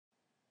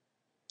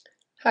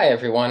Hi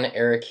everyone,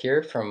 Eric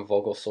here from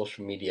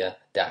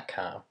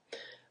VogelSocialMedia.com.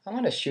 I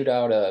want to shoot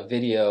out a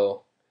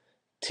video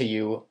to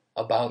you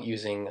about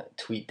using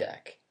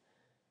TweetDeck.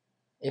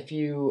 If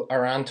you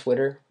are on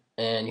Twitter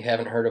and you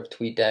haven't heard of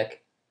TweetDeck,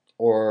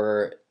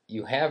 or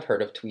you have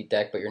heard of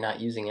TweetDeck but you're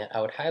not using it,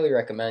 I would highly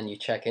recommend you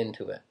check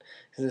into it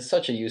because it's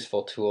such a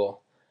useful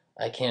tool.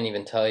 I can't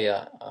even tell you,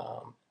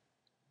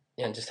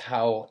 just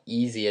how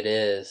easy it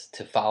is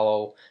to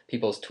follow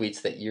people's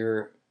tweets that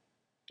you're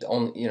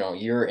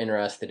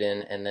interested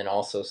in, and then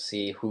also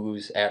see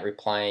who's at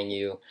replying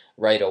you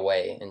right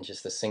away in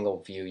just a single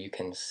view. You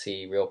can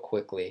see real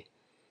quickly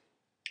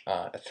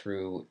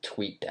through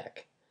TweetDeck.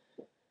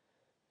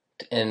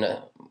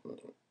 And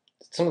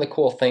some of the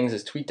cool things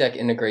is TweetDeck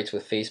integrates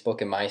with Facebook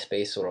and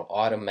MySpace, so it'll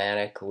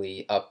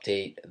automatically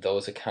update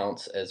those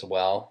accounts as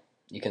well.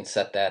 You can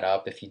set that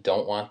up. If you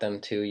don't want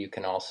them to, you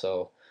can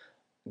also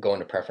go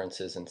into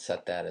preferences and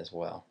set that as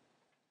well.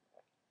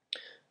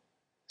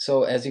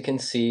 So as you can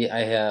see,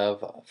 I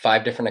have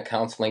 5 different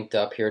accounts linked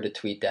up here to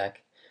TweetDeck.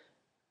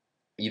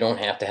 You don't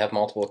have to have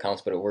multiple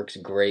accounts, but it works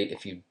great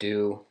if you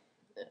do.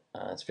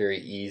 It's very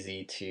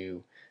easy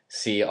to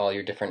see all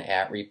your different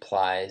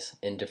 @replies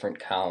in different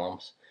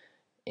columns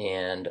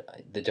and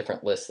the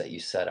different lists that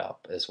you set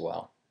up as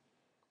well.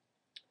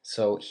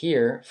 So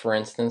here, for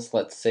instance,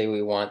 let's say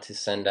we want to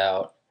send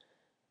out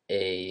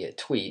a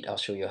tweet. I'll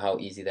show you how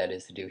easy that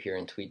is to do here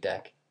in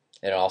TweetDeck.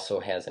 It also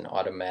has an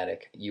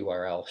automatic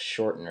URL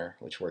shortener,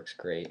 which works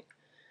great.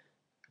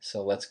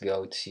 So let's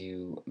go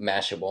to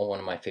Mashable, one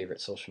of my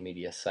favorite social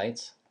media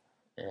sites.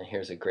 And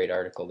here's a great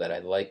article that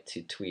I'd like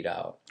to tweet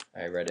out.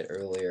 I read it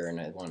earlier and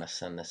I want to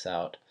send this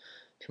out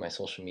to my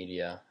social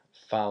media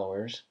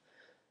followers.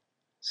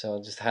 So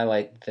I'll just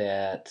highlight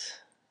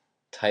that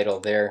title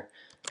there,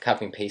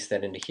 copy and paste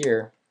that into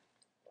here,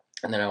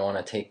 and then I want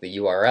to take the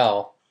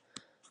URL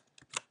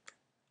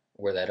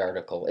where that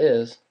article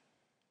is,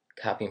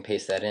 copy and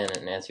paste that in,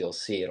 and as you'll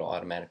see, it'll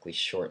automatically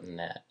shorten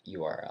that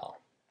URL.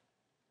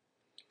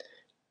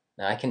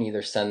 Now I can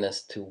either send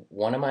this to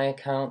one of my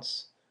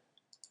accounts,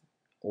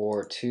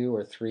 or 2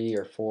 or 3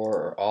 or 4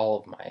 or all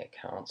of my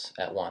accounts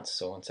at once.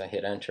 So once I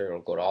hit enter, it'll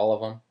go to all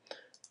of them.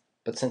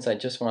 But since I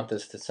just want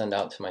this to send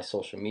out to my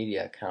social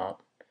media account,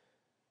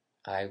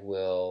 I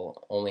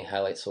will only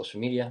highlight social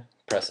media,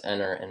 press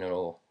enter, and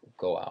it'll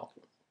go out.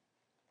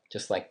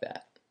 Just like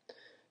that.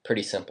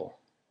 Pretty simple.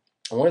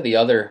 And one of the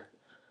other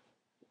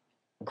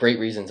great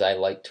reasons I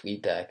like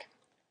TweetDeck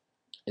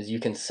is you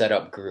can set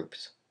up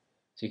groups.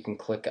 So you can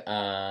click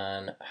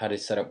on how to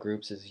set up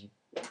groups. Is you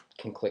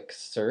can click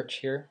search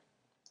here.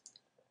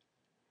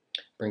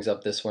 Brings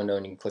up this window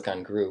and you can click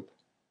on group.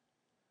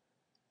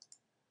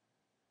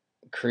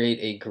 Create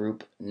a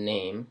group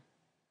name.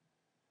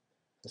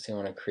 Let's say I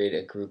want to create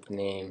a group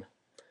name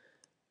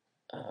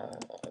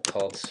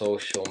called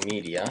social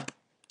media.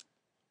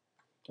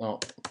 Well,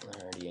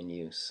 already in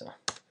use, so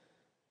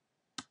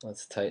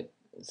let's type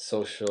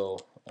social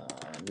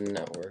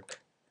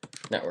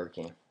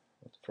networking,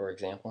 for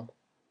example.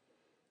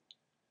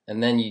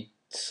 And then you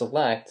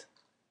select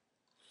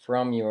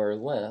from your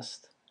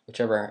list,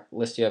 whichever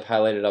list you have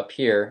highlighted up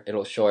here,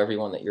 it'll show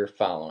everyone that you're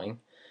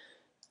following.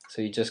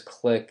 So you just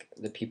click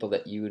the people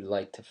that you would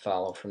like to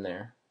follow from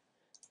there.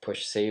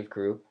 Push save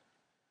group.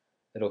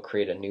 It'll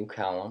create a new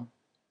column.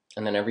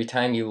 And then every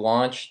time you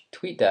launch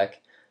TweetDeck,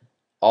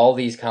 all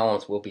these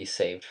columns will be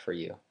saved for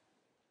you.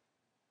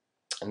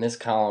 And this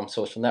column,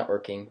 social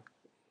networking,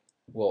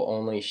 will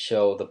only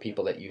show the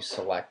people that you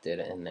selected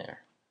in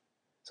there.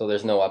 So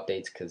there's no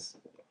updates because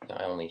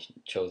I only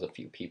chose a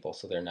few people,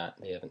 so they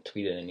haven't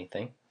tweeted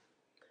anything.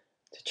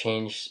 To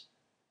change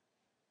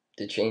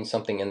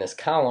something in this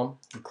column,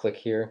 you click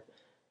here.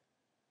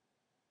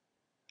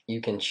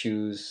 You can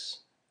choose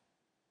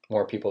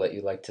more people that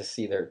you like to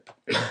see their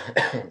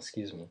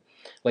excuse me,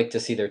 like to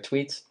see their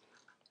tweets,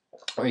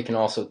 or you can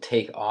also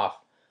take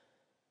off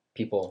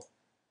people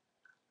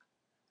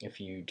if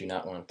you do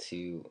not want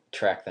to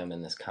track them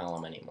in this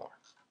column anymore.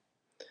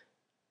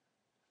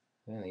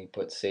 And you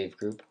put save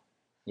group.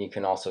 You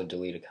can also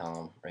delete a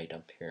column right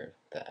up here,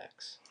 the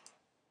X.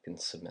 You can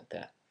submit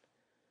that.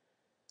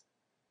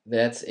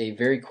 That's a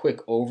very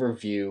quick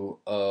overview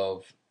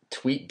of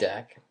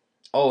TweetDeck.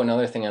 Oh,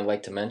 another thing I'd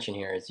like to mention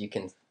here is you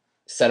can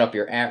set up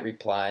your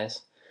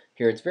 @replies.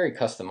 Here it's very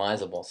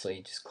customizable, so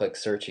you just click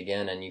search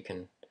again and you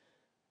can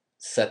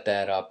set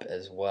that up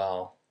as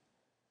well.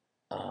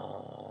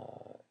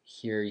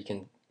 Here you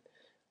can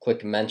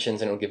click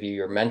mentions and it'll give you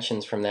your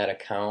mentions from that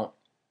account,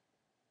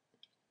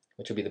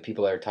 which will be the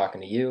people that are talking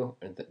to you,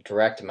 or the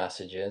direct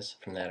messages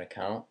from that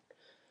account.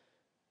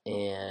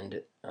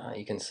 And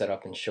you can set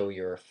up and show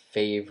your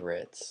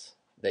favorites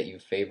that you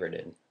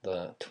favorited,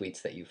 the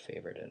tweets that you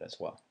favorited as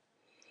well.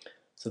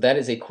 So that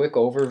is a quick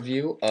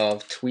overview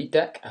of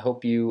TweetDeck. I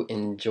hope you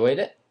enjoyed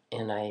it,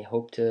 and I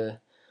hope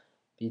to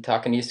be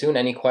talking to you soon.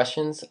 Any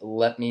questions,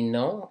 let me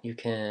know. You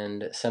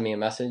can send me a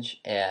message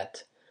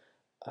at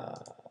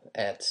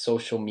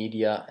social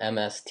media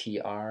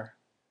MSTR,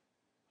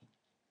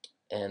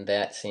 and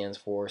that stands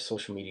for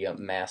Social Media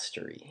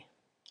Mastery.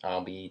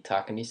 I'll be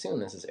talking to you soon.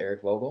 This is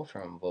Eric Vogel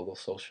from Vogel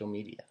Social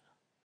Media.